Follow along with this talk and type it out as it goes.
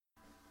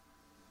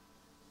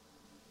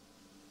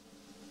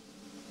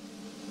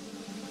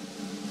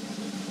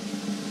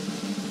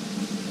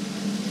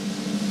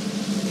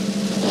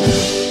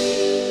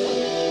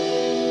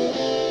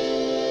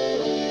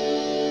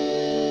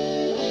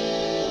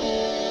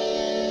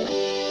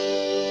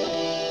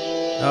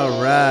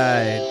All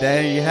right,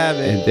 there you have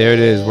it. And there it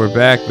is. We're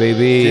back,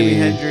 baby. Jimi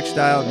Hendrix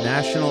style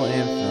national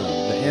anthem,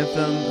 the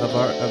anthem of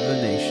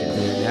the nation.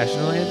 The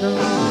national anthem.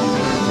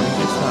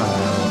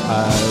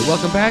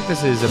 Welcome back.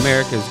 This is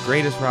America's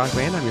greatest rock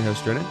band. I'm your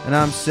host, Jordan. And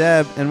I'm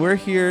Seb, and we're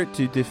here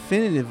to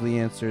definitively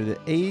answer the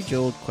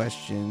age-old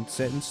question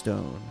set in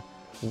stone.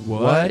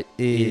 What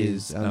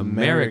is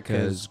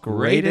America's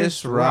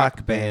greatest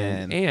rock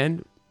band?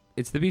 And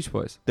it's the Beach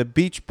Boys. The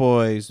Beach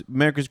Boys,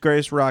 America's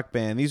greatest rock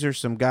band. These are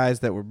some guys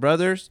that were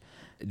brothers.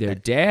 Their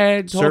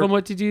dad told them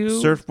what to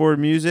do. Surfboard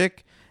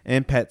music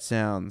and Pet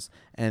Sounds.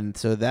 And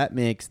so that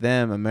makes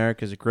them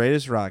America's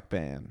greatest rock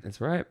band.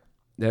 That's right.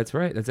 That's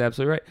right. That's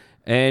absolutely right.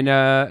 And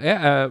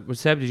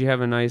Seb, did you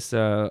have a nice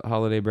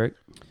holiday break?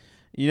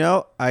 You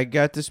know, I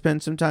got to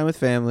spend some time with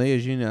family,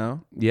 as you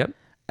know. Yep.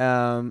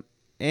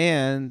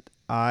 And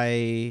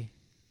I,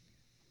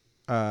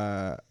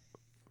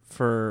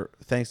 for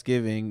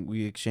Thanksgiving,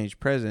 we exchanged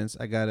presents.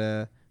 I got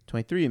a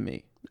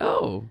 23andMe.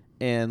 Oh.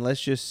 And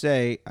let's just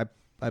say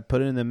I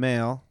put it in the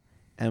mail,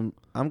 and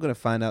I'm going to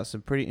find out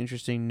some pretty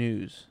interesting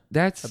news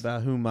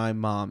about who my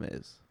mom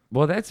is.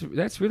 Well, that's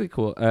really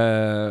cool.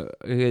 My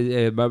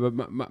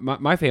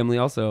family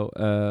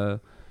also,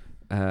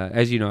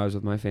 as you know, I was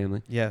with my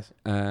family. Yes.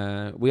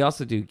 We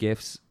also do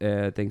gifts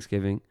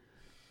Thanksgiving.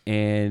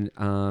 And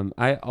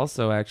I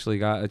also actually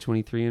got a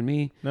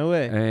 23andMe. No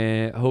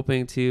way.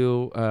 Hoping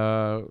to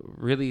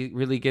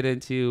really get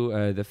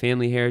into the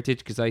family heritage,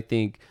 because I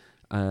think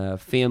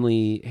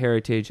family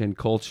heritage and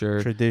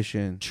culture,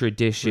 tradition,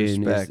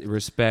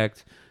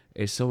 respect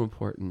is so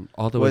important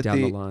all the way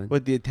down the line.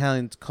 What the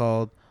Italians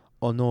called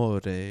onore.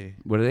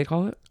 What do they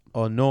call it?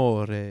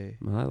 Onore.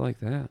 Well, I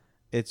like that.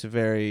 It's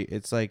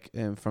like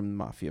from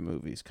mafia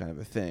movies kind of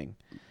a thing.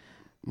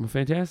 Well,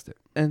 fantastic.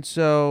 And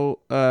so,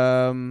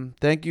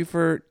 thank you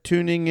for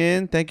tuning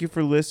in. Thank you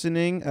for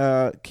listening.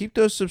 Keep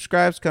those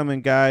subscribes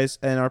coming, guys.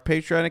 And our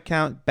Patreon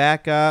account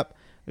back up.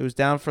 It was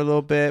down for a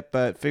little bit,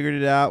 but figured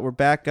it out. We're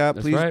back up.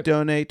 That's Please right.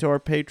 donate to our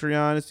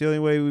Patreon. It's the only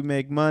way we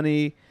make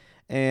money.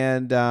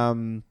 And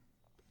I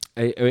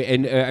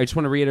just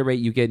want to reiterate: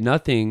 you get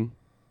nothing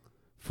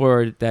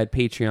for that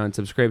Patreon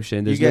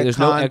subscription. There's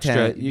no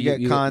extra. You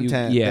get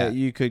content that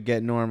you could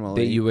get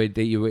normally.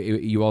 That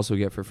you also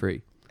get for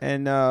free.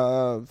 And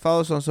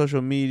follow us on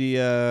social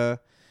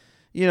media,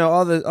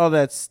 all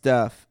that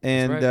stuff.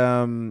 And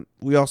right.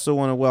 We also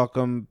want to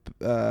welcome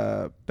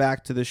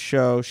back to the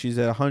show. She's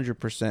at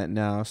 100%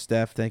 now.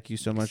 Steph, thank you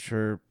so much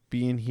for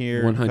being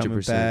here. 100%. Coming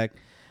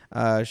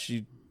back.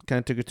 She kind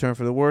of took a turn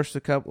for the worst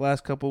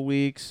last couple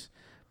weeks,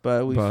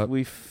 but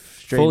we've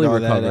straightened all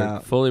that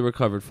out. Fully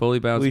recovered, fully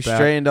bounced back. We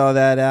straightened all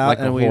that out, like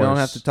and we don't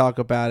have to talk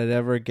about it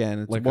ever again.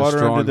 It's like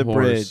water under the horse.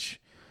 bridge.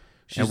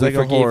 She's like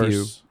a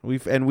horse.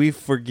 We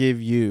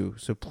forgive you,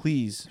 so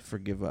please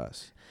forgive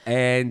us.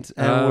 And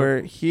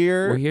we're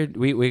here. We're here.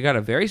 We got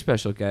a very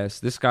special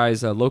guest. This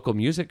guy's a local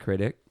music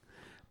critic.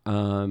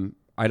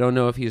 I don't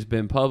know if he's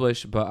been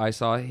published, but I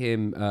saw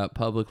him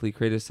publicly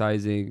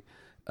criticizing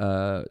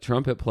a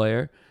trumpet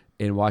player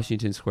in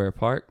Washington Square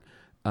Park.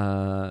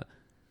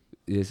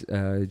 This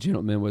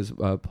gentleman was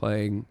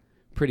playing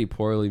pretty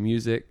poorly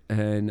music,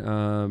 and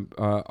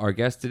our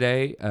guest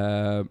today.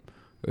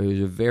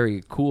 He's a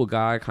very cool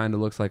guy, kind of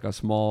looks like a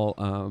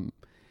small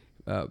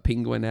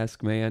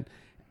penguin-esque man,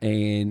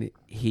 and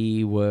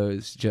he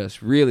was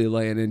just really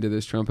laying into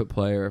this trumpet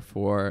player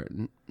for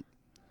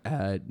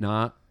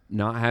not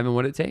having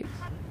what it takes.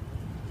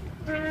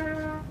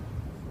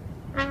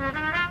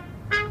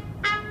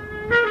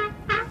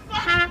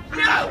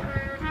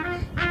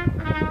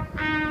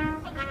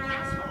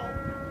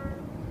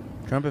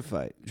 Trumpet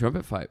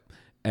fight.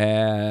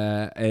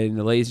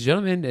 And ladies and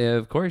gentlemen,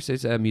 of course,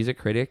 it's music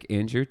critic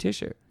Andrew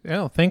Tischer.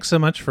 Yeah, thanks so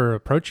much for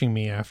approaching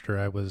me after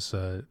I was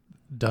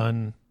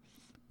done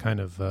kind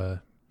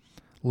of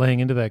laying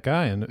into that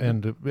guy,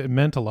 and it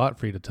meant a lot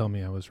for you to tell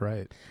me I was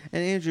right.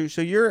 And Andrew,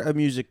 so you're a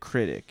music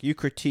critic. You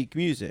critique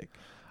music.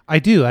 I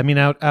do. I mean,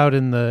 out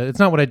in the, it's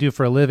not what I do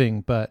for a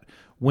living, but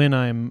when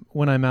I'm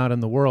out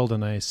in the world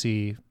and I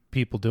see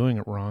people doing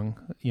it wrong,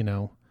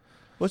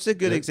 What's a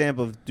good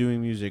example of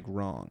doing music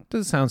wrong?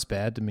 It sounds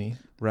bad to me.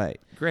 Right.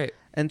 Great.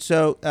 And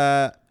so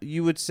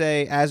you would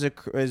say as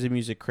a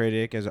music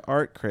critic, as an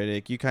art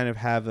critic, you kind of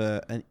have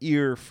an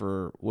ear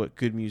for what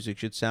good music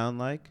should sound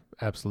like.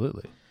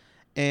 Absolutely.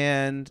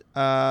 And,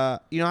 that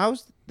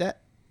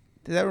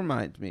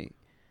reminds me.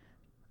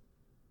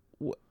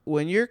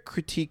 When you're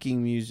critiquing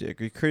music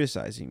or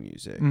criticizing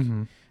music,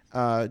 mm-hmm.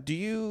 Do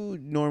you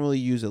normally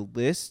use a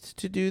list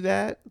to do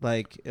that?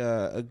 Like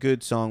a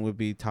good song would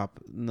be top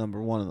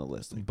number one on the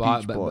list. Like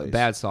Beach Boys.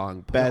 Bad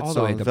song. Bad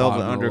song.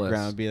 Velvet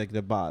Underground would be like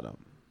the bottom.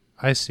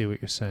 I see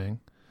what you're saying.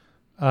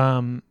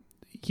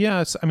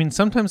 Yes, I mean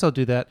sometimes I'll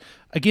do that.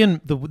 Again,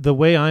 the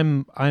way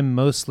I'm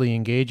mostly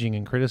engaging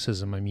in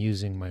criticism, I'm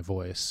using my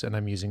voice and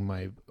I'm using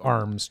my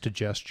arms to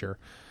gesture,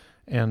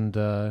 and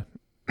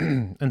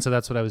and so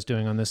that's what I was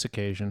doing on this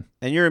occasion.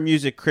 And you're a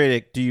music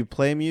critic. Do you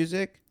play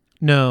music?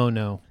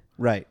 No.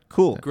 Right.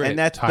 Cool. Great. And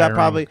that's Tiring.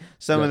 probably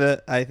some of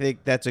the. I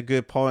think that's a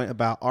good point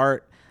about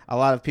art. a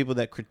lot of people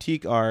that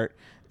critique art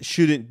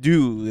shouldn't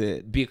do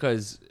it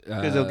because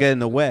they'll get in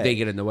the way. They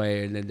get in the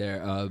way, and then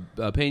their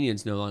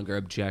opinion's no longer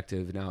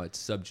objective. Now it's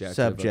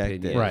subjective.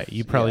 Opinion. Right.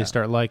 You probably Yeah.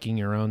 start liking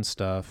your own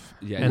stuff.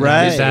 Yeah. And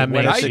Right. that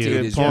What makes I you.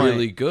 did is point.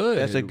 really good.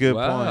 That's a good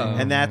Wow.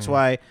 point. And that's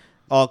why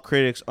all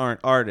critics aren't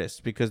artists,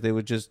 because they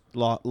would just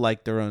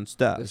like their own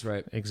stuff. That's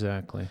right.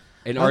 Exactly.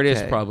 And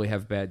artists Okay. probably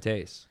have bad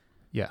taste.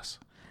 Yes.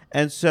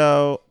 And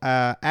so,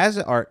 as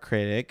an art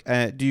critic,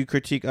 do you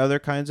critique other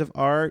kinds of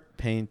art?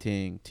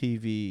 Painting,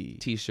 TV?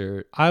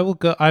 T-shirt. I will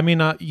go. I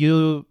mean,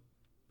 you'll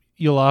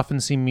often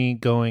see me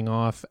going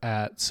off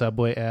at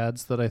Subway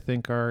ads that I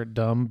think are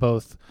dumb,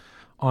 both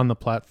on the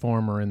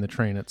platform or in the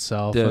train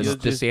itself. The, You'll the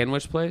just-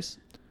 sandwich place.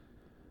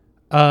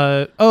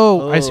 I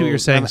see what you're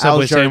saying.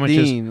 Subway Al sandwiches.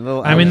 Jardine,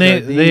 little I mean,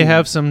 Al they Jardine.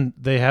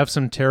 have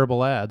some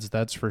terrible ads,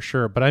 that's for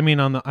sure. But I mean,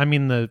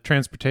 the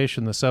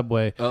transportation, the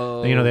subway,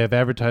 Oh, they have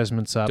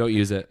advertisements up, don't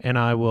use it. and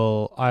I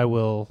will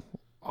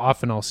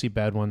often I'll see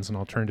bad ones, and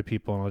I'll turn to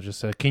people and I'll just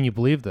say, "Can you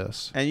believe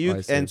this?" And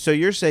I see. and so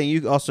you're saying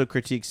you also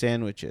critique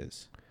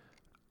sandwiches.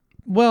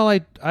 Well,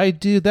 I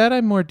do that.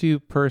 I more do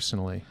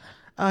personally.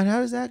 And how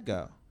does that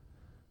go?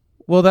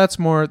 Well, that's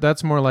more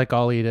like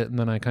I'll eat it, and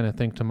then I kind of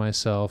think to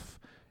myself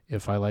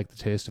if I like the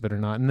taste of it or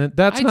not. And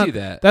that's I not do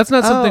that. That's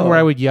not something where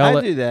I would yell I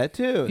at. do that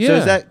too. So Yeah.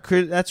 is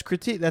that's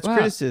critique? That's Wow.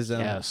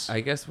 criticism. Yes.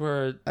 I guess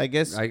we're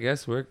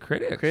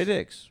critics.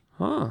 Critics.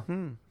 Huh.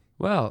 Hmm.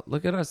 Well,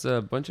 look at us,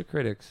 a bunch of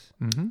critics.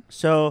 Mm-hmm.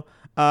 So,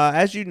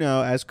 as you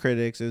know, as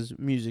critics, as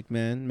music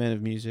men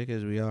of music,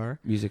 as we are,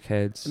 Music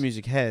heads.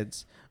 music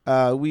heads,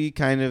 we've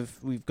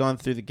gone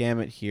through the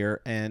gamut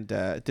here, and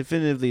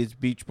definitively it's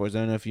Beach Boys. I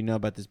don't know if you know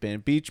about this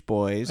band, Beach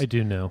Boys, I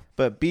do know.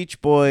 but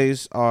Beach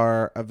Boys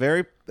are a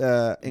very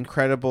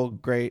incredible,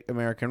 great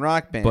American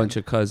rock band. Bunch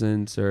of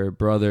cousins or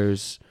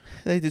brothers.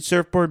 They did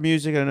surfboard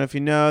music. I don't know if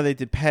you know. They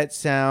did Pet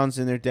Sounds,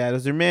 and their dad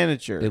was their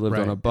manager. They lived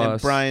on a Right. bus.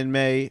 And Brian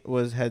May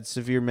had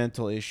severe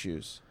mental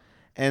issues.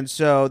 And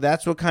so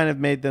that's what kind of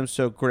made them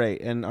so great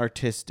and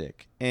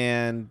artistic.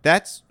 And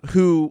that's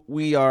who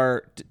we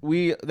are.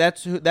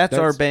 That's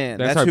our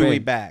band. That's our who band. we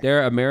back.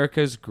 They're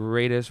America's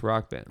greatest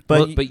rock band.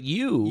 But But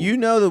you you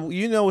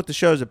know what the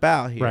show's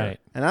about here. Right.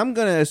 And I'm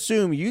going to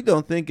assume you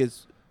don't think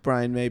it's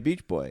Brian May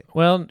Beach Boy.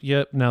 Well,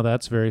 yeah. Now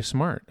that's very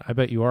smart. I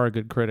bet you are a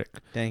good critic.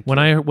 Thank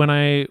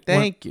you.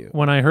 Thank you.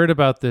 When I heard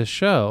about this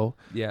show,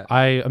 yeah.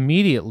 I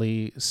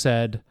immediately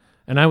said,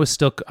 and I was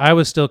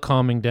still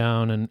calming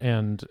down,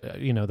 and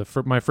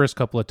my first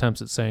couple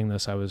attempts at saying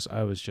this, I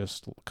was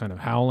just kind of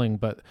howling,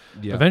 but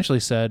Yeah. eventually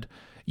said,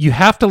 "You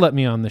have to let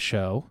me on the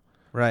show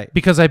Right.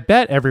 because I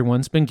bet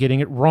everyone's been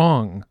getting it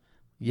wrong."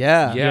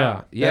 Yeah.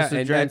 Yeah, That's what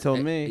and Dren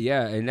told me.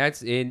 Yeah, and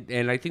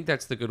and I think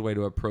that's the good way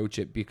to approach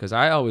it, because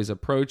I always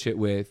approach it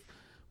with,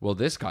 well,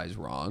 this guy's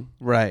wrong.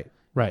 Right.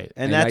 Right.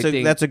 And And I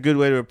think- that's a good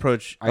way to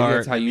approach I think art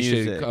that's how and you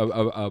music.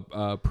 should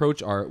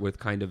approach art, with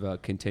kind of a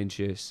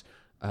contentious,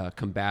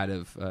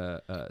 combative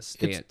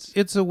stance.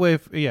 It's a way.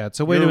 It's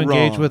a way You're to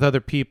engage wrong. with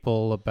other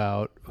people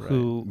about Right.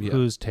 Yeah.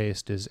 whose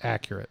taste is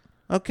accurate.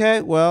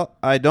 Okay, well,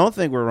 I don't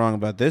think we're wrong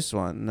about this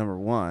one, number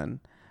one.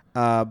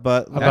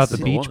 But About let's the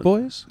see- Beach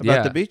Boys? about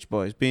Yeah. the Beach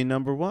Boys being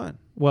number one.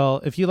 Well,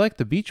 if you like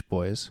the Beach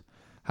Boys,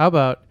 how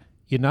about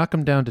you knock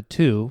them down to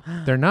 2?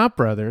 They're not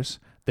brothers.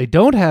 They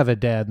don't have a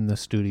dad in the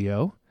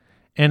studio.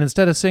 And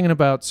instead of singing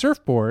about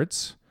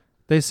surfboards,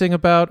 they sing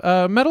about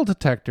metal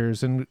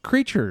detectors and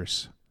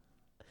creatures.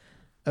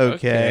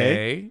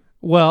 Okay.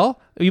 Well,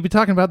 you'd be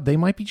talking about They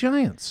Might Be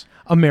Giants,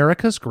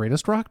 America's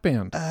greatest rock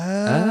band.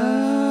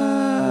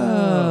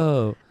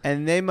 Oh.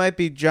 And They Might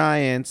Be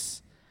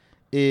Giants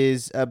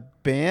is a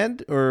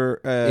band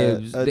or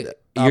You're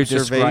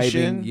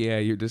observation?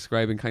 you're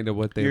describing kind of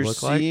what they You're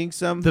look like. seeing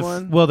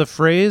someone? The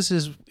phrase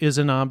is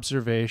an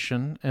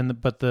observation,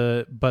 but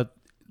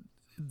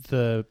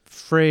the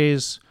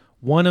phrase,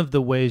 one of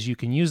the ways you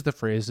can use the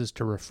phrase is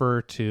to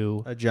refer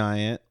to a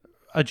giant.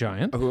 a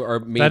giant. Or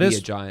maybe That is-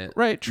 a giant.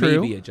 right,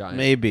 true. Maybe a giant.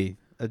 Maybe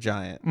a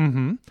giant.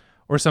 Mm-hmm.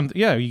 Or something.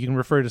 Yeah, you can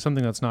refer to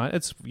something that's not.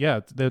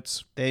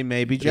 That's. They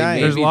may be They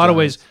giants. There's a be lot of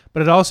giants. ways,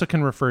 but it also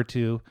can refer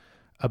to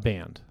a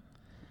band.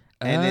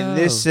 And in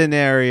this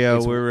scenario,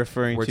 It's- we're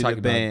referring we're to talking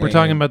the about- band. We're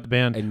talking about the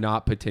band. And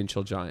not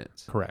potential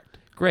giants. Correct.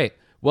 Great.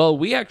 Well,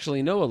 we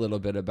actually know a little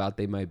bit about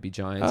They Might Be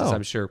Giants, as Oh.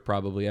 I'm sure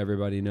probably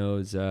everybody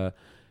knows.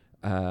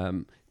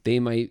 They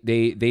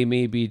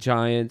May Be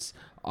Giants,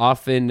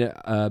 often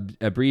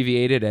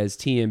abbreviated as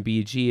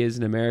TMBG, is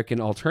an American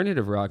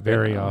alternative rock band.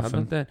 Very How often.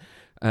 about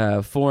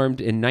that?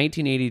 Formed in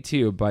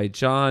 1982 by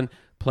John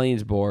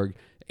Plainsborg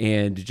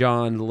and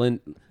John John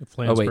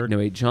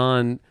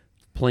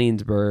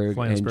Plainsburg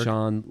and Flansburgh.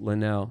 John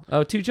Linnell.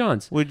 Oh, 2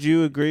 Johns. Would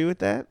you agree with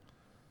that?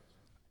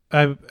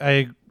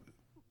 I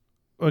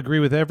agree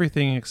with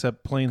everything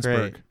except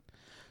Plainsburg. Great.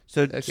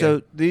 So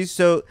Okay. these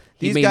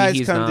Maybe guys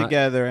he's come not-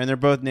 together and they're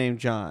both named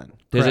John.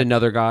 There's Correct.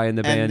 another guy in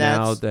the And band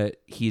now that's- that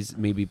he's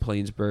maybe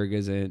Plainsburg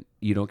isn't.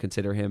 You don't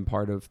consider him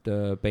part of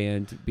the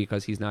band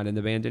because he's not in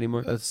the band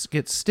anymore. It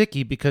gets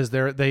sticky because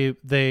they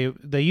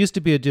used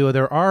to be a duo.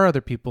 There are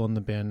other people in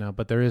the band now,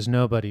 but there is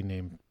nobody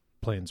named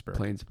Plainsburg.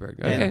 Plainsburg.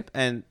 Okay.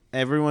 And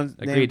everyone's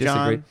Agree, named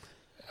disagree.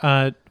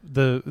 John.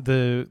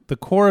 The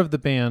core of the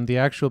band, the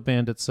actual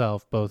band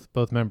itself,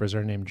 both members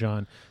are named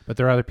John, but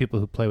there are other people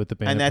who play with the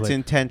band. And that that's play-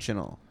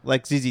 intentional,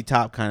 like ZZ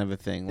Top kind of a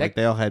thing. Like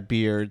they all had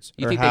beards.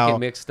 You or think how, they get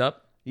mixed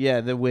up?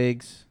 Yeah, the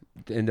wigs.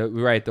 And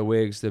the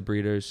wigs, the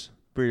breeders.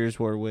 Breeders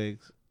wore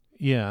wigs.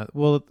 Yeah,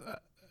 well,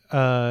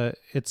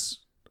 it's.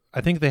 I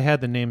think they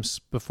had the names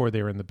before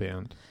they were in the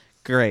band.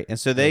 Great. And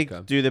so they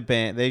Okay. do the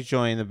band. They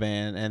join the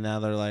band, and now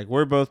they're like,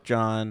 we're both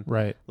John.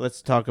 Right.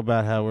 Let's talk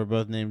about how we're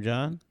both named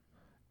John.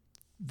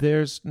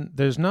 There's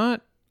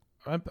not.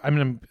 I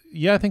mean,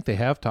 yeah, I think they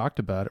have talked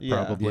about it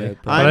Yeah. probably. Yeah,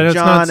 But I'm it's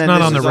John, not, it's and not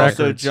this on the is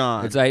also records.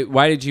 John. It's like,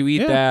 why did you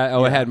eat Yeah. that?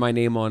 Oh, Yeah. it had my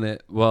name on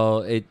it.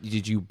 Well,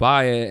 did you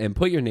buy it and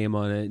put your name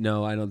on it?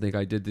 No, I don't think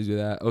I did do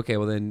that. Okay,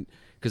 well then,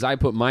 because I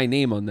put my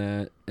name on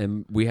that,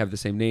 and we have the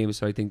same name,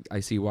 so I think I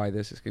see why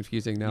this is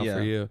confusing now Yeah.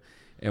 for you,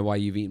 and why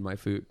you've eaten my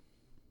food.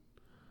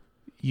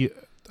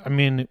 I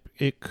mean,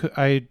 it could.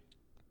 I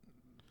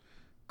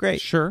Great.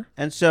 sure.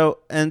 And so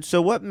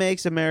what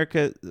makes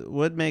America?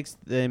 What makes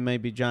They May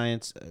Be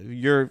Giants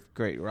your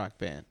great rock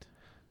band?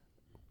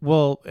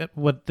 Well,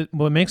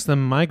 what makes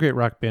them my great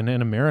rock band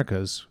and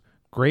America's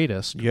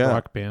greatest Yeah.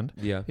 rock band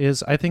Yeah.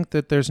 is I think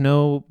that there's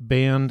no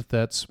band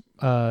that's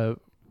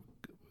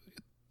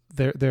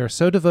they're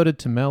so devoted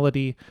to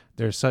melody.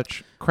 There's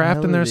such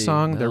craft in their Melody,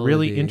 song. They're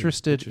really melody.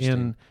 interested in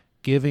Interesting.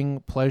 giving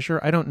pleasure.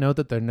 I don't know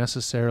that they're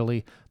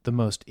necessarily the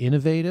most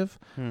innovative.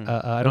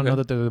 I don't know Okay.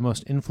 that they're the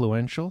most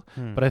influential.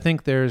 Hmm. But I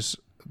think there's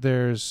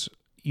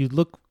you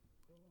look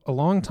a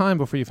long time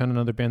before you find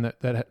another band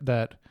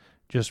that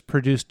just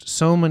produced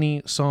so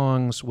many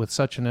songs with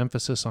such an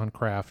emphasis on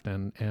craft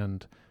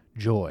and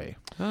joy.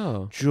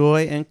 Oh,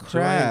 Joy and Joy and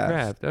craft.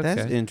 craft,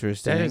 That's okay.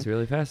 interesting. that is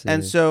really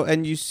fascinating.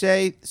 And you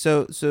say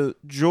so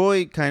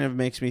joy kind of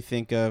makes me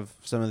think of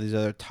some of these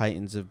other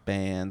titans of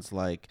bands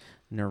like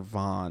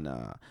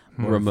Nirvana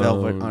or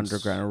Velvet Ramones.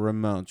 Underground or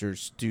Ramones or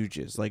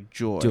Stooges, like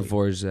Joy.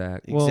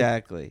 Dvorak. Well-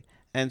 Exactly.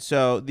 And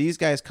so these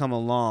guys come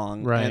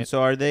along, Right. and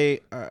so are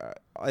they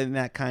in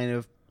that kind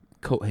of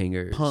Coat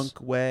hangers. punk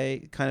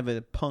way, kind of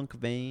a punk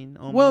vein?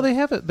 Almost? Well,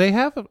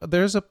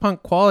 there's a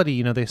punk quality.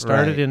 You know, they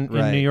started Right, in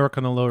right. New York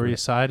on the Lower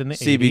East Side in the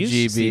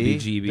CBGB. 80s.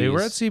 CBGBs. They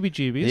were at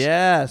CBGB's.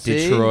 Yeah,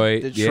 see?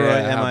 Detroit. Detroit,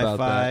 Yeah, how MI5. about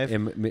that?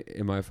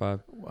 MI5.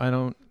 I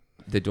don't.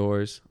 The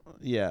Doors.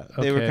 Yeah,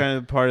 they were Okay. kind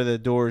of part of the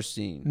Doors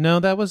scene. No,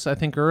 that was I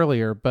think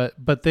earlier, but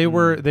they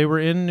were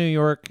in New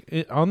York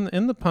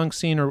in the punk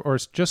scene or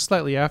just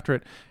slightly after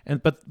it, and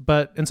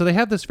so they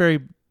have this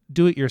very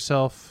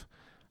do-it-yourself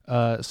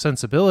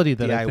sensibility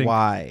that I think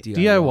DIY.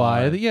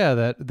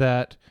 DIY,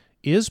 that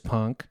is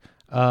punk.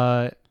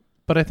 But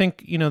I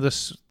think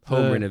this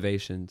Home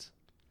renovations.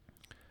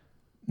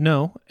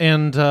 No,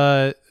 and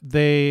but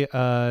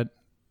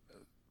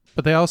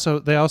they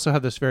also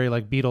have this very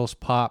like Beatles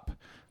pop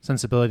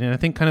sensibility, and I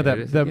think kind of There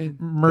it is that again.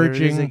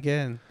 merging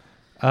again.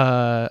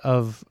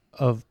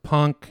 of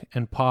punk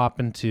and pop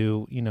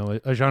into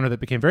a genre that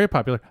became very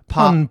popular.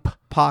 Pop,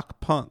 punk.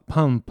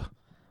 Pump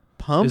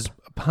Pump? is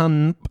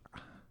pump,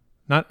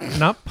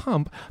 not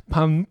pump.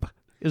 Pump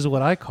is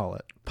what I call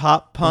it.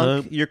 Pop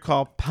punk, you're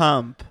called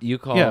pump. You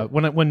call Yeah,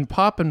 when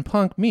pop and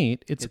punk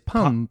meet, it's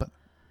pump.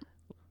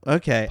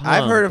 Okay,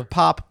 I've heard Pump. of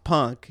pop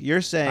punk.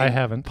 You're saying I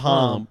haven't.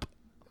 pump.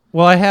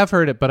 Well, I have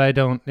heard it, but I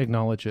don't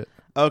acknowledge it.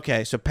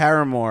 Okay, so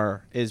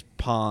Paramore is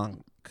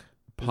punk.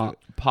 pop.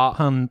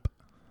 Pump.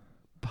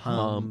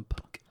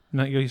 Pump.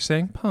 No, you're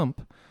saying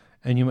pump,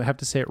 and you have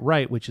to say it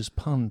right, which is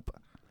pump.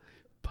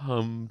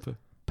 Pump. Are you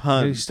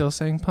Pump. still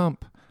saying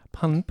pump?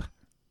 Pump.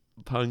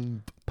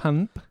 Pump.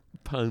 Pump.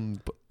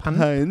 Pump. Pump.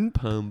 Pump.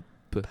 Pump.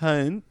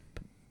 Pump.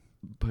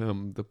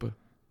 Pump.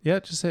 Yeah,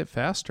 just say it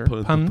faster.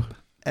 Pump. Pump.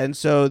 And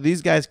so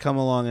these guys come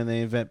along and they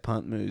invent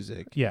punk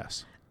music.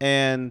 Yes.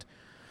 And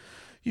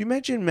you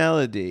mentioned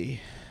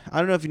melody. I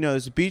don't know if you know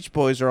this. The Beach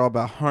Boys are all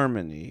about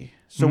harmony.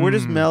 So where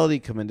does melody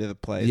come into the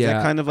play? Is that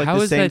Yeah. kind of like How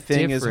the is same that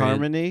thing as different?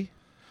 harmony?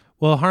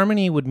 Well,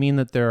 harmony would mean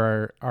that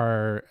there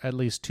are at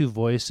least two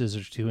voices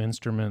or two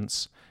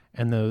instruments,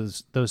 and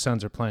those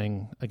sounds are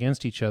playing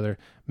against each other.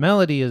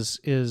 Melody is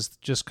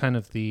just kind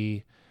of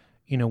the,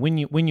 when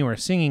you are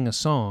singing a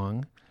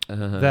song,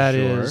 that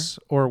Sure. is,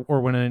 or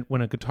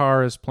when a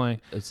guitar is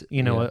playing, It's,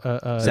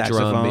 a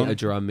Saxophone? a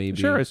drum maybe.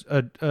 sure, it's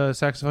a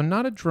saxophone,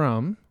 not a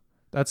drum.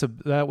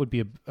 That would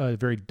be a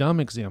very dumb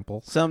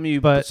example. Some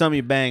you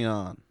bang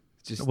on.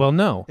 Just Well,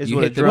 no. Is You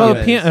what hit a the drum Well,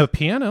 is. piano.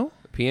 piano.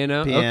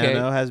 Piano Okay.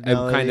 has And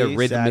kind of melody,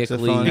 rhythmically.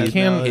 saxophone It has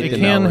can melody. it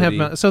can have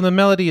melody. so the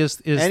melody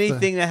is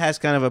Anything that has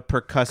kind of a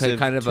percussive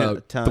Kind of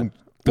a tone.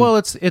 well,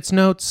 it's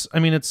notes. I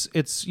mean, it's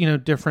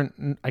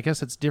different. I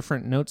guess it's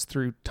different notes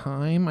through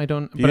time. I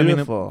don't.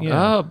 Beautiful. But I mean,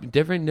 yeah, Oh,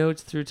 different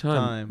notes through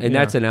time. And Yeah.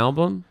 that's an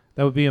album?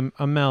 that would be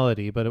a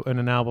melody, but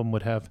an album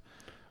would have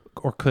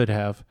or could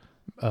have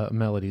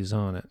melodies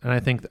on it. And I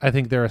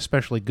think they're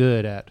especially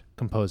good at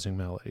composing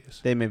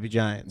melodies. They May Be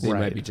Giants. They Right.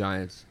 might be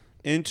giants.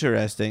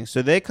 Interesting.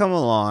 So they come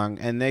along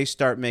and they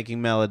start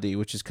making melody,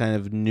 which is kind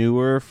of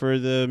newer for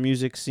the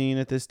music scene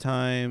at this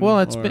time. Well,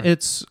 or-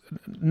 it's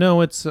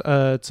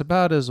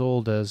about as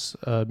old as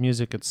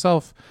music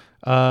itself.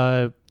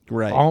 right.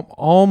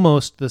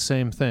 Almost the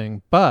same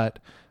thing, but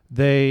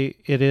they're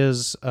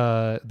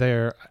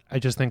I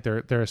just think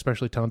they're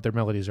especially talented. Their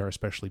melodies are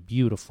especially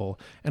beautiful,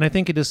 and I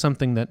think it is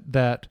something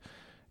that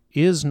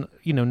is,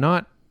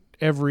 not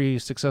every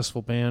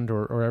successful band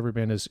or every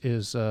band is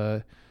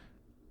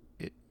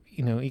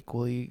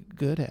equally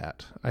good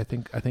at. I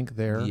think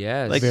they're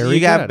Yes. Like very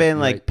you got good. band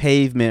like Right.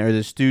 Pavement or the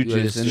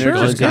Stooges, and they're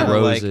Sure, just yeah. kind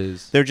of like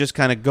Roses. they're just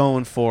kind of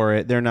going for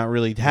it. They're not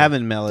really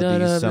having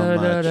melodies so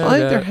much. I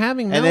think they're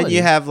having And melodies. then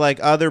you have like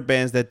other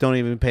bands that don't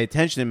even pay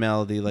attention to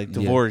melody, like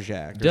Yeah.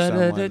 Dvorak or Da, da,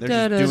 someone. da, They're da, just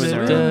da, doing da,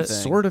 their da. own thing.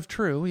 sort of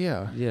true,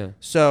 yeah. Yeah.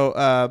 So,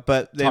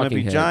 but They Might Talking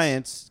Be Heads.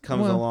 Giants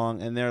comes Well-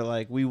 along and they're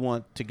like, we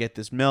want to get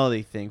this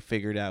melody thing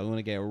figured out. We want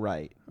to get it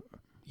right.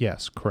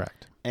 Yes,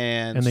 correct.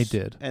 And they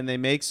did. And they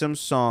make some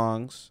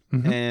songs.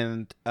 Mhm.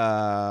 And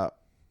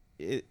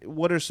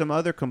what are some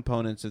other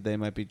components of They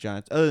Might Be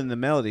Giants other than the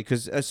melody?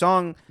 Because a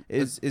song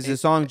is a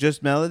song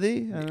just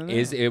melody? I don't know.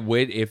 Is it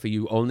would if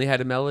you only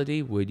had a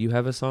melody? Would you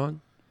have a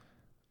song?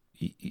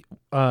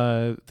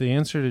 The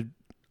answer to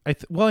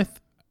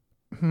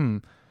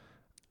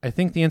I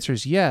think the answer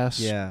is yes.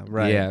 Yeah,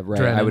 right. Yeah, right.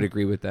 Drennan. I would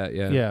agree with that.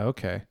 Yeah. Yeah,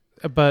 okay.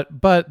 But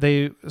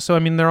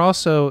they're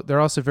also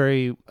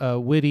very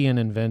witty and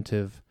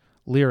inventive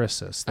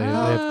lyricists. They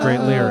have great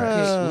lyrics.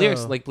 Oh.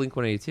 Lyrics like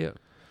Blink-182.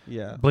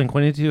 Yeah.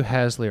 Blink-182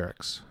 has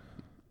lyrics.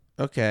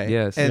 Okay.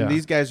 Yes. And Yeah.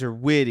 these guys are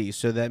witty,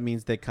 so that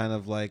means they kind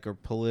of like are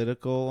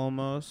political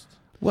almost.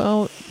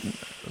 Well,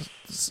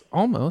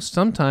 almost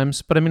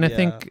sometimes, but I mean, I Yeah.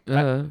 think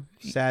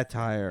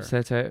Satire.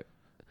 Satire.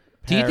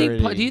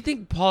 Parody. Do you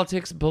think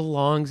politics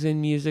belongs in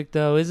music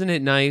though? Isn't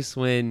it nice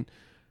when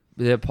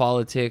the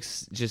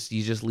politics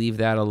you just leave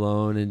that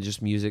alone and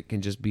just music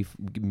can just be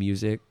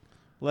music?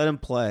 Let them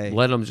play.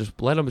 Let them just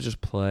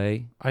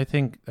play. I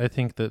think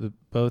that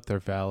both are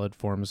valid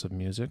forms of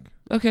music.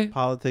 Okay.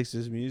 Politics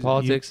is music.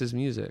 Politics is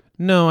music.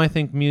 No, I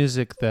think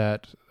music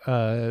that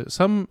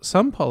some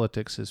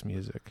politics is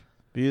music.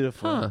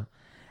 Beautiful. Huh.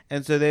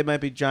 And so They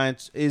Might Be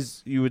Giants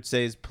you would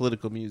say is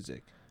political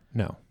music.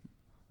 No,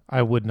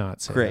 I would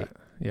not say Great. that.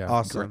 Yeah,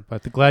 Awesome.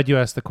 But glad you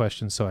asked the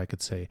question, so I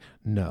could say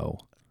no.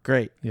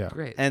 Great. Yeah,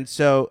 Great. And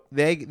so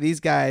these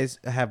guys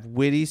have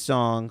witty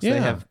songs. They Yeah.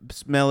 have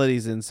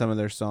melodies in some of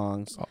their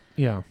songs.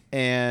 yeah.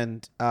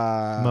 And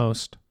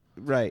Most.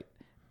 right.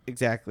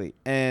 Exactly.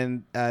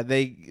 And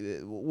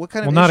what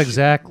kind Well, of not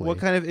exactly. What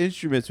kind of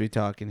instruments we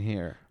talking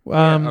here?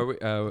 Are we,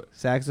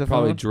 Saxophone?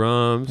 probably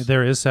drums.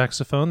 There is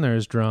saxophone. There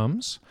is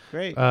drums,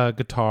 Great.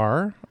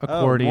 guitar,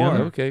 accordion, more.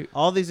 Okay.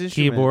 All these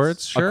instruments.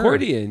 keyboards. Sure.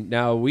 Accordion.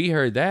 Now we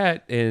heard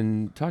that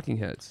in Talking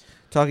Heads.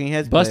 Talking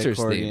Heads play Buster's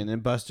accordion theme.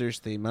 and Buster's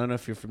theme. I don't know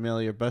if you're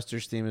familiar.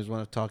 Buster's theme is one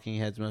of Talking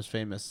Heads' most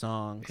famous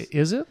songs.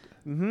 Is it?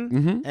 Mm-hmm.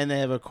 Mm-hmm. And they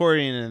have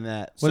accordion in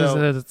that. What is so,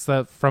 that? It's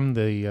that from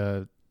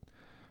the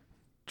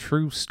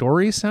True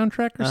Story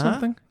soundtrack or Uh-huh.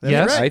 something? That's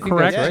yes, right. I think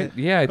correct. that's right.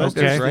 Yeah, I think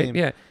Buster's that's right. theme.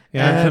 Yeah.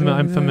 Yeah,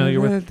 I'm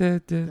familiar with.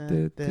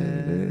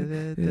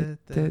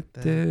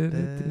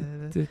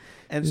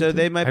 And so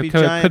They Might I Be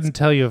Giants. couldn't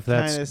tell you if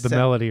that's kinda the sa-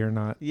 melody or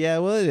not. Yeah,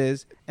 well, it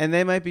is. And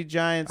They Might Be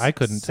Giants. I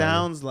couldn't tell you.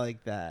 sounds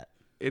like that.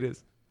 It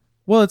is.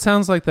 Well, it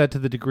sounds like that to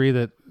the degree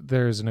that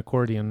there's an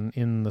accordion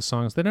in the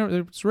songs. They don't.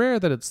 It's rare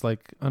that it's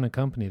like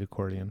unaccompanied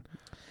accordion.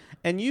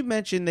 And you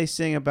mentioned they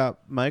sing about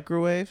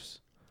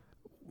microwaves.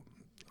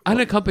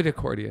 Unaccompanied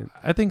accordion.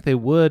 I think they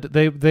would.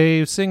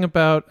 They sing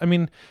about. I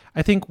mean,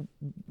 I think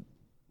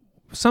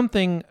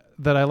something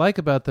that I like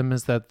about them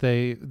is that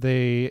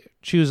they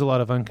choose a lot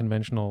of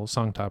unconventional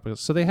song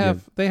topics. So they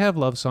have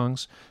love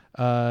songs.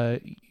 To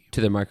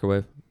the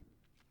microwave.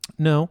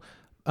 No,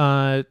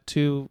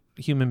 to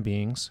human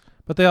beings,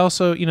 but they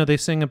also they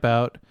sing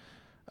about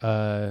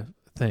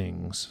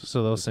things.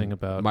 So they'll sing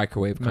about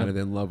Microwave kind of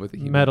in love with the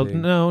human metal.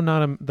 being. No,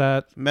 not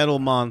that. Metal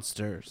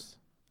monsters.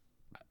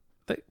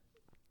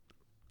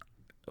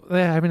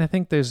 Yeah, I mean, I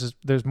think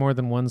there's more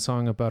than one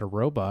song about a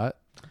robot,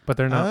 but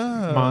they're not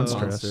Oh.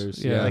 monstrous.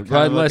 Monsters. Yeah. Yeah. Like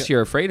Well, kinda unless like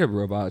you're afraid of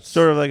robots.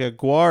 Sort of like a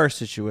Guar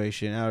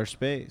situation, outer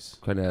space.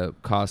 Kind of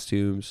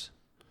costumes.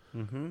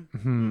 Mm-hmm.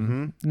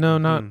 Hmm. No,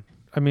 not.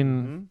 I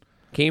mean, Mm-hmm.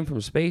 Came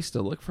from space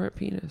to look for a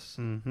penis.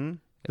 Mm-hmm.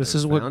 this They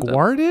is what found them.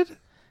 Guar did.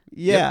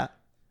 Yeah.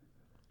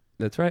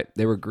 That's right.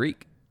 They were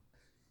Greek.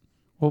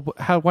 Well,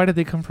 why did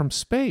they come from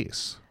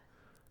space?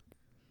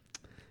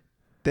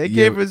 They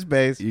Yeah. came from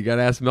space. You got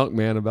to ask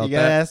Milkman about You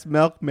gotta that. ask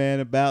Milkman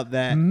about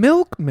that.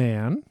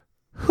 Milkman?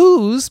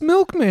 Who's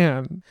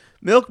Milkman?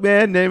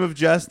 Milkman, name of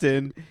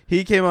Justin.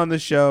 He came on the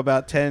show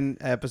about 10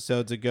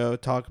 episodes ago,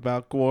 talk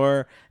about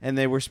Guar, and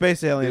they were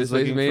space aliens Space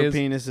looking aliens. for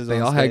penises They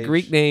on all stage. had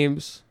Greek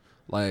names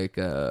like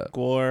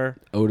Guar.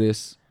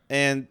 Otis.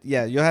 And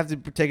yeah, you'll have to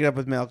take it up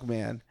with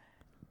Milkman.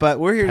 But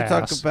we're here to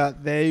talk Pass.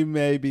 about They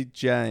May Be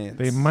Giants.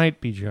 They might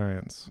be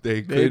giants.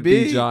 They could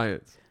be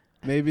giants.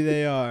 Maybe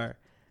they are.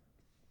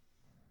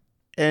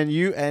 And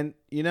you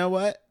know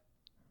what?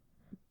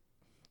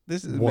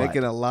 This is What?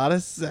 making a lot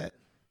of sense.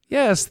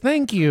 Yes,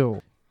 thank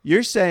you.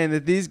 You're saying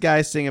that these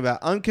guys sing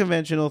about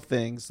unconventional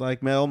things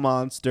like Metal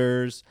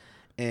Monsters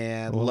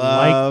and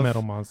love. Like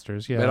Metal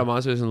Monsters, yeah. Metal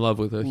Monsters in love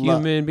with a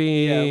human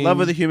being. Yeah, love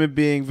with a human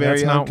being, very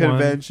That's not one.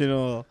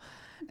 unconventional.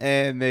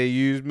 And they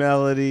use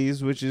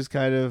melodies, which is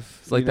kind of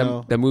It's like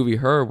that movie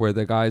Her, where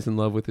the guy's in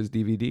love with his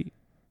DVD.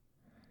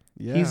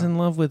 Yeah. He's in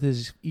love with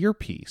his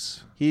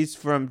earpiece. He's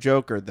from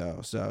Joker,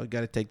 though, so you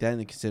got to take that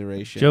into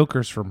consideration.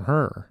 Joker's from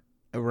Her.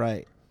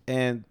 Right.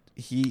 And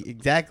he,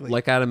 exactly.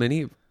 Like Adam and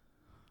Eve.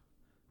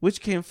 Which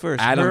came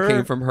first? Adam Her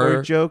came from her,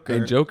 or Joker?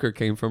 and Joker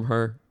came from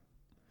her.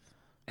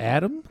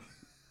 Adam?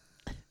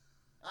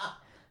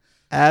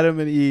 Adam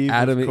and Eve,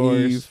 Adam of and course,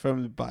 Eve.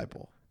 from the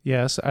Bible.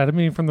 Yes, Adam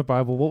and Eve from the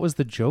Bible. What was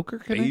the Joker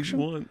connection?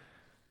 Page 1.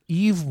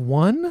 Eve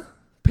 1?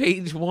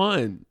 Page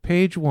 1.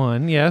 Page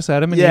 1. Yes,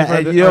 Adam and Eve Yeah, are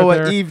and the, you know are what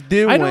there- Eve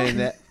did I don't- win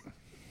that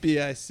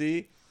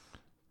BIC?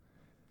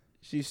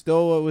 She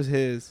stole what was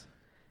his.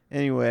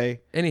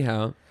 Anyway,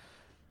 Anyhow,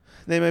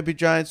 They Might Be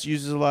Giants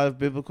uses a lot of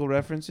biblical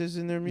references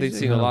in their they music.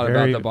 sing a No, lot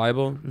very- about the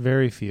Bible.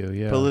 Very few,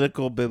 yeah.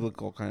 Political,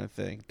 biblical kind of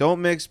thing.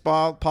 Don't mix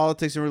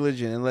politics and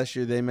religion unless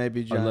you're They May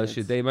Be Giants.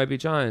 Unless they might be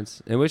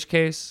giants. In which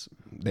case,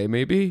 they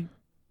may be.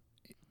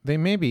 They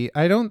may be.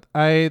 They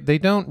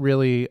don't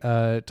really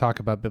talk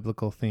about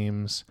biblical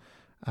themes,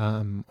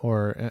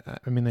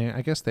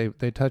 I guess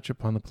they touch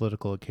upon the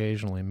political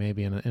occasionally,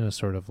 maybe in a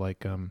sort of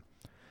like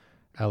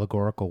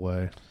allegorical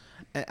way.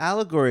 An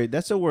allegory,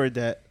 that's a word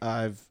that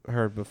I've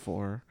heard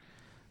before.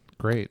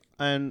 Great.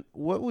 And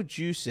what would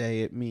you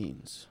say it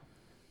means?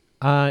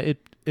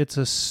 It's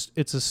a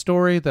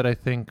story that I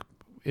think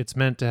it's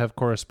meant to have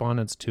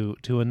correspondence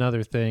to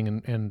another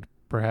thing, and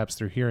perhaps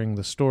through hearing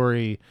the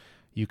story,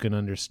 you can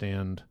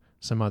understand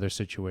some other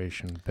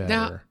situation better.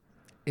 Now,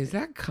 is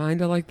that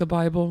kind of like the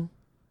Bible?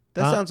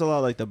 That sounds a lot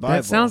like the Bible.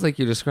 That sounds like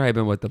you're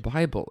describing what the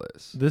Bible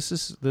is. This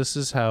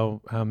is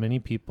how many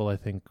people I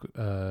think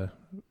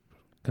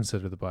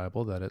consider the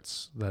Bible, that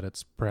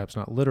it's perhaps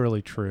not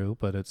literally true,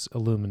 but it's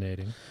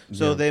illuminating.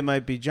 So Yeah. They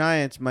Might Be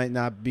Giants might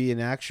not be an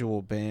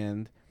actual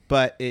band,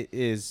 but it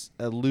is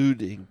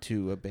alluding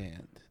to a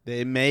band.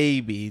 They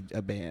may be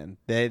a band.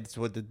 That's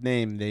what the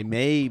name They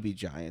May Be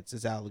Giants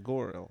is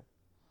allegorical.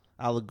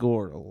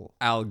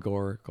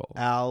 Allegorical.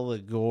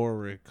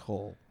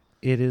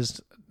 It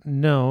is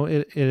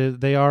no.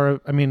 They are.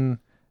 I mean,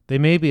 they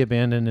may be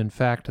abandoned. In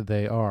fact,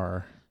 they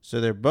are.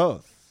 So they're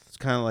both. It's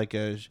kind of like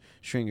a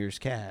Schringer's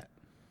cat.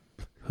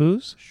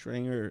 Whose?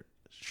 Schringer's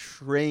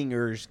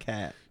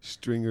cat.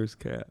 Stringer's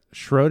cat.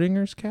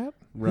 Schrodinger's cat?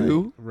 Right.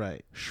 Who?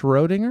 Right.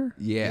 Schrodinger?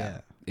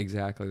 Yeah,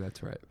 exactly.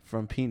 That's right.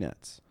 From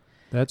Peanuts.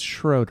 That's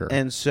Schroeder.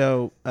 And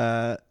so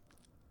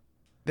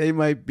They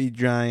Might Be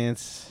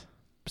Giants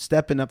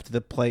stepping up to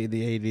the plate in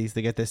the 80s.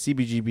 They got the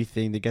CBGB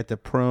thing. They got the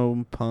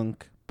prom,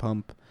 punk,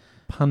 pump,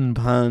 Pun.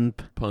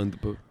 pump.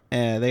 Pun.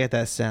 And they got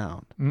that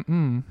sound.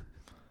 Mm-mm.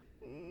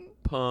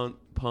 Pun.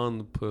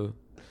 Pump.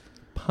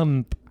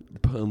 Pump.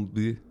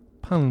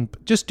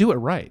 Pump. Just do it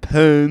right.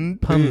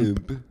 Pump.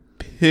 Pump.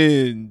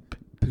 Pump.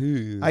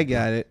 I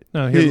got it.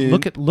 No, here,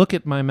 look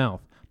at my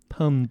mouth.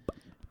 Pump.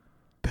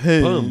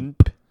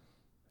 Pump.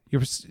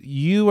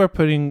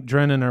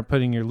 Drennan are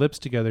putting your lips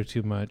together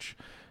too much.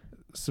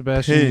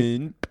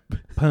 Sebastian,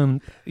 Pump.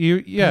 pump.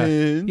 Yeah.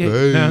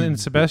 Now, and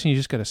Sebastian, you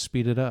just got to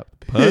speed it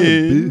up.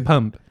 Pump.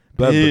 Pump.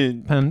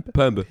 Pump. Pump.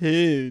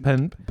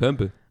 Pump.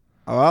 Pump.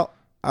 Well,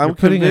 I'm You're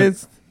putting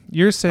convinced.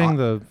 You're saying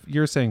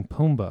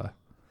Pumbaa.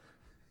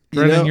 You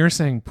Brennan, know- you're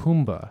saying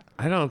Pumbaa.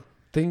 I don't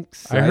think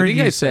so. I heard think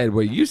you I say- said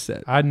what you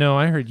said. I know.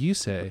 I heard you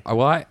say,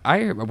 Well,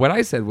 what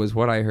I said was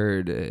what I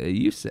heard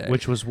you say.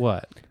 which was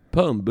what?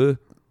 Pump.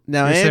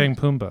 Now, You're An- saying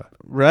Pumbaa.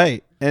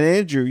 right. And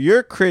Andrew, you're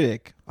a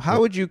critic. How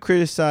would you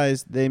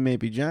criticize They May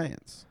Be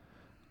Giants?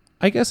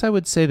 I guess I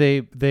would say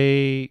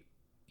they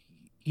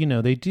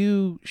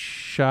do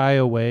shy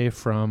away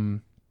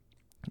from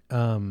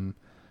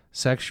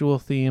sexual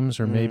themes,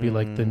 or maybe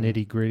like the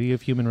nitty gritty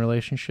of human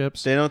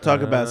relationships. They don't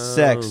talk about Oh.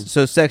 sex.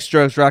 So sex,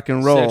 drugs, rock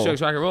and roll. Sex,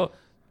 drugs, rock and roll.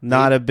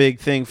 Not a big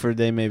thing for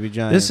They May Be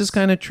Giants. This is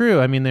kind of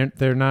true. I mean,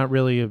 they're not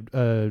really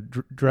a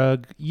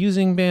drug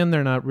using band.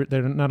 They're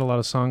not a lot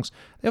of songs.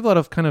 They have a lot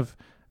of kind of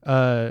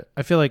I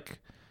feel like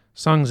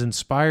songs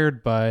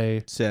inspired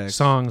by sex.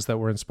 songs that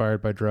were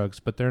inspired by drugs,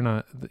 but they're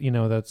not.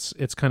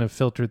 It's kind of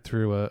filtered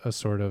through a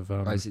sort of.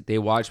 I see. They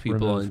watch people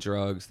remove. on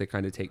drugs. They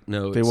kind of take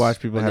notes. They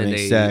watch people and then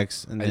having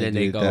sex, and and they then do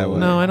they it go- that way.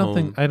 No, I don't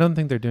home.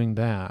 think they're doing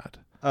that.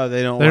 Oh,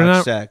 they don't They're watch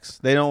not- sex.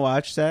 They don't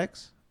watch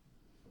sex.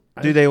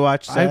 Do they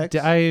watch sex?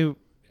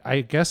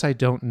 I guess I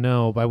don't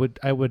know, but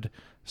I would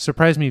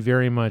surprise me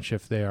very much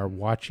if they are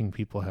watching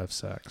people have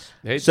sex.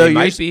 So they you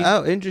might be.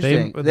 Oh,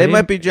 interesting. They- They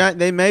might be giant.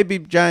 They may be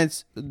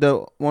giants.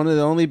 One of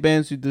the only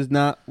bands who does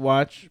not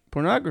watch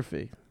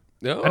pornography.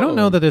 No. I don't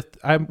know that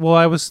I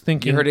was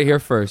thinking. You heard it here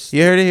first.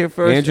 You heard it here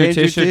first. Andrew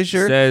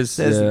Tisher says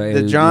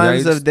the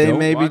Johns of They don't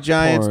May Be watch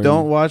Giants porn.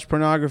 don't watch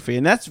pornography,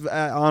 and that's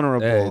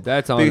honorable. Hey,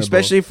 that's honorable.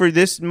 Especially for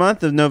this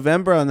month of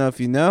November. I don't know if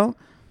you know,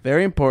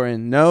 Very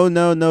important. No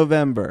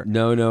November.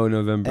 No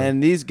November.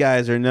 And these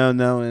guys are no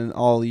in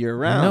all year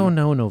round.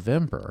 No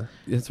November.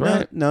 That's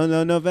right. No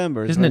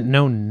November. Isn't it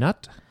No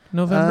Nut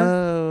November?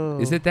 Oh.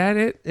 Is it that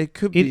it? It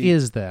could It be.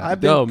 is that.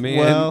 I've been, Oh, man.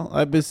 Well,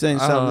 I've been saying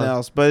something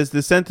else, but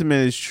the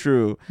sentiment is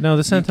true. No,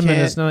 the sentiment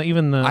can't- is not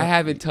even the. I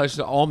haven't touched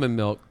the almond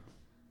milk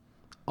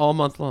all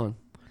month long.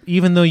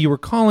 Even though you were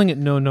calling it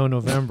No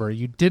November,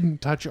 you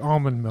didn't touch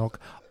almond milk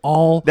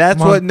all. That's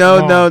month what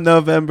long.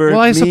 November Well,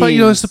 I suppose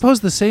means. suppose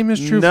the same is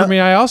true No- for me.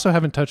 I also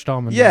haven't touched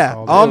almond Yeah,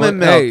 milk. all almond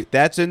Well, milk. hey,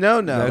 That's a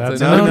no-no.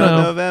 that's a no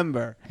no-no.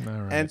 November. All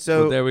right. And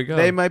so Well, there we go.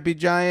 they might be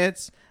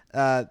giants.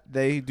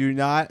 They do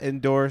not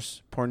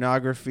endorse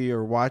pornography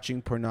or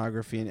watching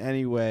pornography in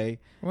any way.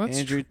 Well, that's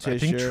Andrew I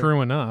think Tischer.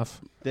 true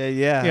enough. They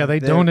Yeah, they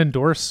they're- don't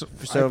endorse.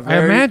 so I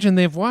very- imagine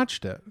they've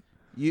watched it.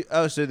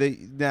 So they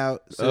now.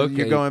 So Okay.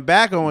 you're going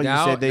back on what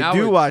Now- you said. They now do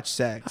we're- watch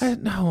sex.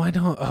 No, I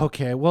don't.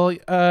 Okay, well,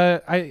 it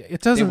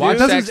doesn't. watch It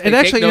doesn't. sex, It they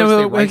actually, take notes,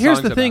 they write here's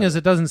songs the thing: about is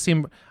it doesn't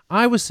seem.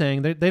 I was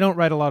saying they don't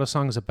write a lot of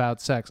songs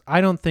about sex. I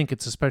don't think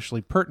it's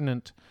especially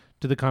pertinent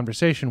to the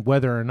conversation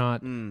whether or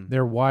not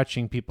they're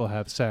watching people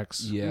have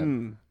sex. Yeah.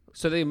 Mm.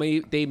 So they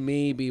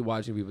may be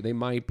watching people. They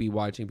might be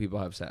watching people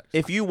have sex.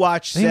 If you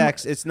watch They-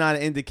 sex, it's not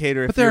an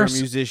indicator if But there you're a are s-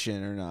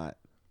 musician or not.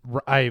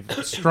 I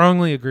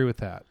strongly agree with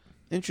that.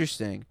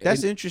 Interesting.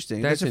 That's And-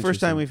 interesting. that's That's the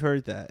first time interesting. we've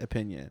heard that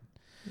opinion.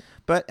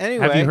 But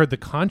anyway, Have you heard the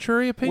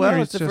contrary opinion? Well,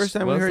 or it's the first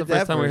time we Well, it's heard the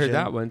first that time we heard version.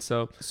 that one.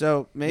 So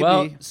So maybe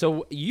well,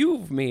 so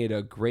you've made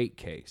a great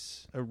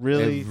case, a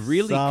really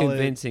solid-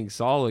 convincing,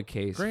 solid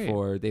case Great.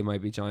 for They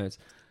Might Be Giants.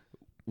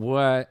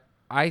 What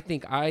I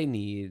think I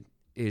need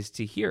is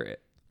to hear it.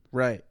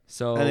 right.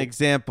 So An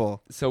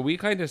example. so we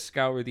kind of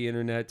scoured the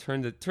internet,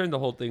 turned the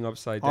whole thing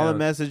upside All the down.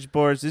 message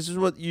boards. This is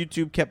what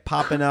YouTube kept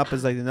popping up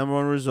as like the number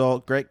one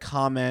result. Great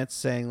comments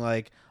saying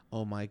like,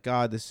 "Oh my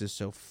God, this is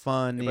so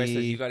funny. Everybody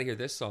says you got to hear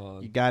this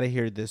song. You got to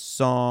hear this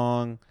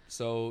song."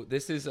 So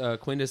this is a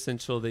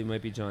quintessential They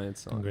Might Be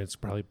Giants song. It's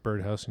probably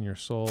Birdhouse in Your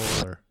Soul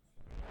or.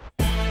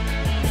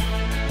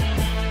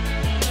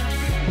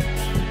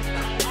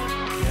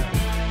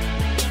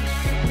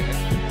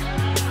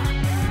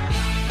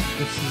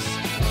 This is.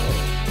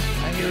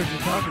 I hear what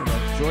you're talking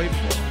about.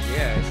 Joyful.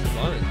 Yeah, it's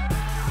fun.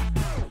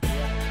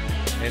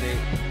 And it,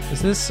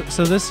 Is this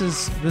so?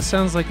 This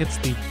sounds like it's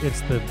the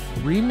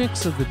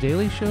remix of the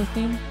Daily Show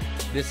theme.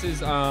 this is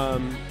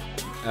Dog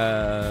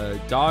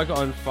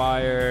on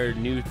Fire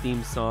new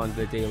theme song,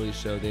 The Daily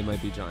Show. They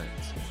Might Be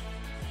Giants.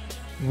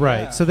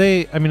 Right. Yeah. So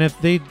if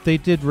they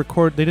did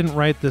record, they didn't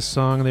write this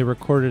song. They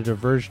recorded a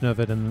version of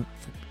it and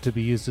to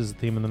be used as a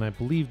theme. And then I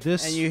believe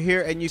this. And you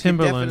can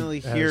Timberland definitely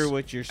hear has-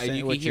 what you're saying. And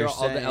you what can hear you're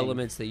all the saying.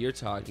 elements that you're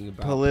talking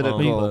about.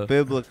 Political, Punk,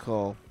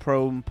 biblical,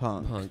 pro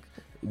punk,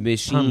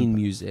 machine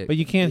music. but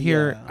you can't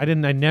hear.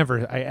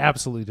 Yeah. I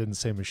absolutely didn't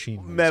say machine.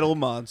 music. metal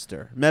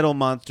monster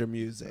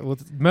music. Well,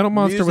 Metal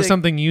Monster was Music-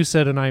 something you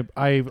said, and I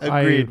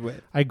Agreed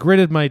with. I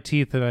gritted my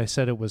teeth and I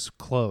said it was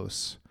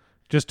close,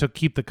 just to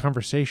keep the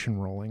conversation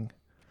rolling.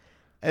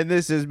 And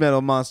this is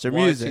metal monster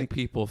watching music.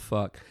 people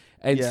fuck.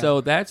 And Yeah. so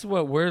that's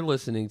what we're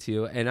listening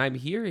to, and I'm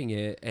hearing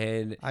it,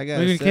 and I You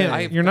gotta say, can't.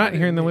 I've You're not gotta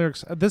hearing the admit-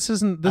 lyrics. This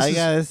isn't. This I is.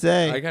 gotta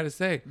say, I gotta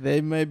say,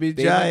 they may be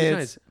They Might Be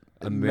giants.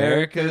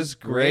 America's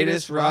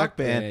greatest rock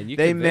band. You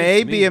They convinced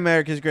may me. be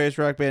America's greatest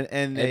rock band,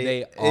 and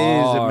they is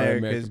are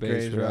America's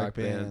greatest rock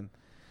band.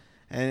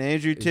 And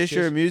Andrew It's Tischer,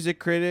 a just- music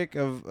critic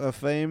of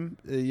fame,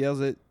 yells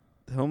at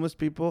homeless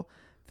people.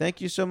 Thank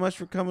you so much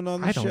for coming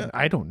on the show.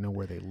 I don't know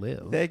where they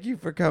live. Thank you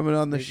for coming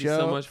on the Thank you show.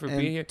 so much for and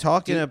being here.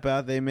 talking Do-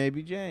 about They May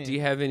Be Jane. Do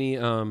you have any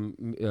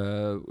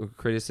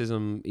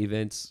criticism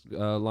events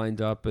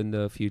lined up in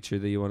the future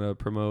that you want to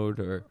promote,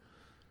 or?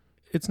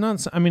 It's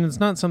not. I mean, it's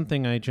not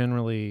something I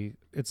generally.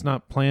 It's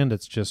not planned.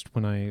 It's just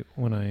when I am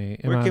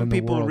Where out can in the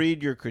people world.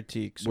 read your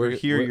critiques or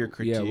hear your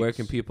critiques? Yeah, where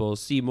can people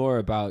see more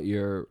about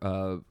your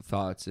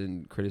thoughts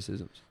and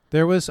criticisms?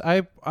 There was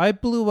I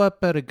blew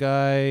up at a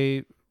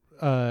guy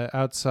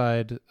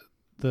outside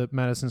the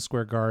Madison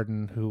Square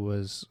Garden who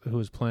was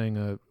playing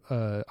a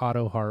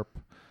auto harp,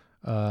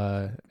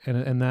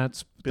 and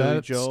that's Billy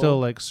that Joel? still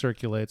like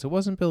circulates. It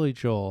wasn't Billy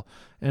Joel,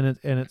 and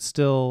it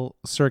still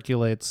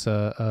circulates.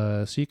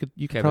 So you could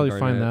Kevin probably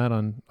find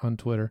Garnett. that on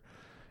Twitter.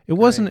 It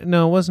wasn't.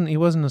 No, it wasn't. He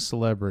wasn't a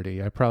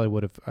celebrity. I probably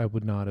would have. I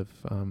would not have.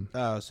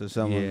 Oh, so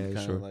someone Yeah,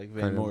 kind sure. of like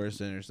Van Kind of.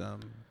 Morrison or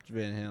something.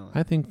 Van Halen.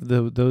 I think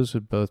those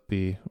would both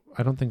be.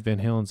 I don't think Van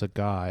Halen's a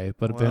guy,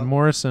 but Well- Van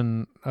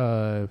Morrison.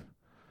 Yeah,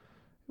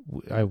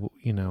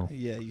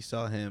 you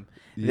saw him.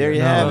 There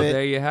you have it.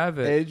 There you have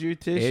it. Andrew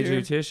Tischer.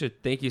 Andrew Tischer,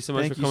 thank you so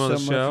much Thank for you coming so on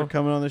the much show. for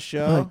coming on the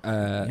show.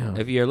 Yeah.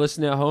 If you're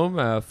listening at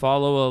home,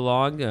 follow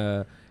along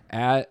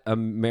at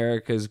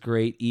America's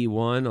Great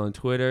E1 on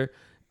Twitter.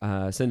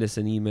 Send us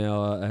an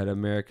email at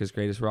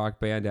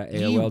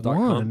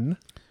americasgreatestrockband@aol.com.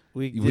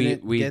 We We-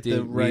 didn't we get the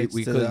did- we- rights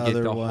we to couldn't the get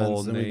other the ones,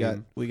 whole and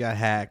name. we got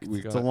hacked. We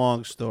It's got- a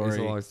long story. It's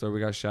a long story. We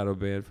got shadow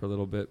banned for a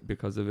little bit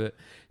because of it.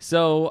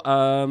 So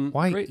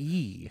Why great.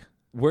 E?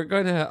 We're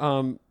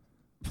gonna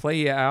play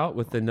you out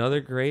with another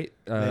great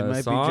They Might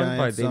Be song by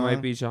Giants They Might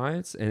song. Be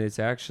Giants, and it's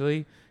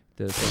actually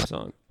the same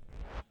song.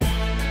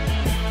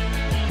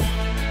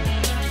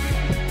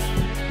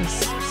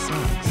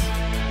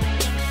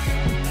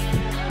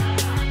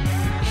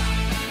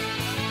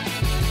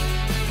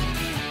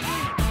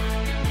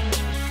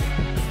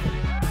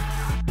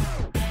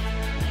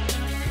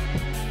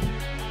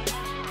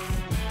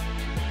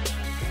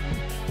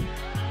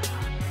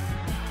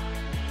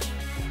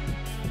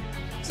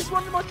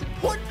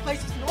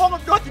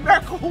 of North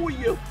America, who are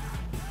you?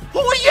 Who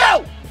are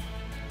you?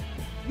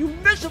 You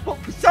miserable,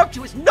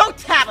 presumptuous, no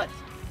talent.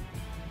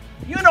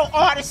 You're no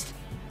artist.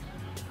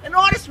 An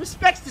artist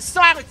respects the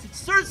silence that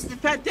serves as the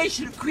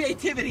foundation of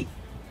creativity.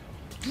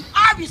 You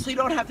obviously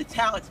don't have the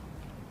talent.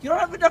 You don't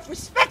have enough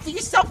respect for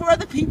yourself or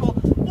other people,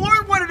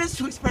 or in what it is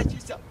to express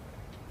yourself.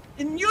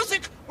 In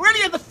music, or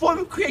any other form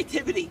of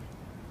creativity.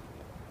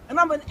 And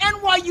I'm an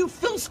NYU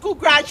film school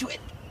graduate,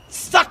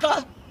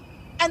 sucker,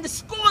 and the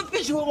School of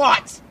Visual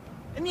Arts,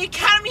 and the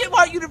Academy of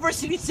Art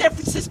University in San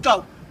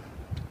Francisco.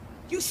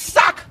 You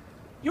suck.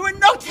 You're a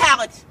no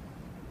talent.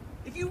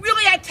 If you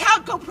really had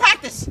talent, go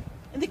practice,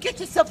 and then get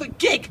yourself a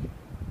gig,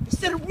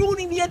 instead of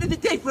ruining the end of the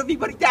day for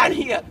everybody down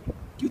here.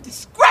 You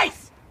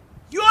disgrace.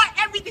 You're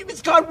everything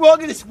that's gone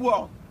wrong in this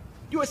world.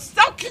 You're a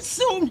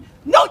self-consumed,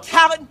 no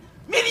talent,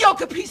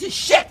 mediocre piece of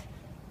shit.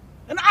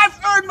 And I've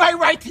earned my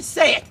right to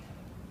say it.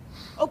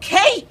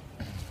 Okay?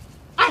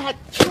 I had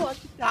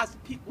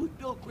 200,000 people with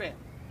Bill Graham.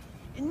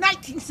 In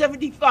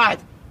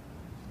 1975,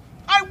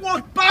 I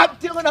walked Bob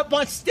Dylan up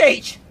on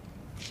stage.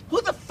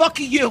 Who the fuck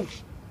are you?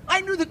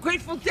 I knew the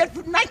Grateful Dead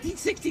from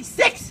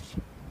 1966.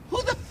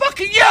 Who the fuck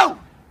are you?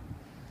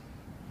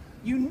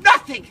 You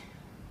nothing.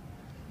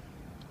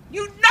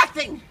 You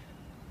nothing.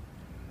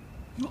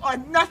 You are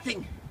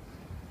nothing.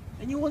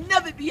 And you will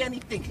never be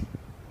anything.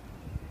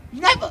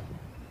 Never.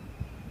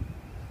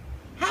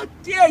 How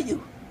dare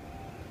you?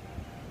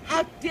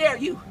 How dare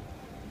you?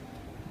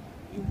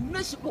 You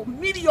miserable,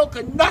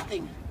 mediocre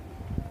nothing.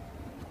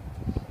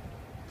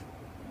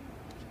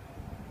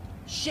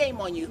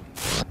 Shame on you.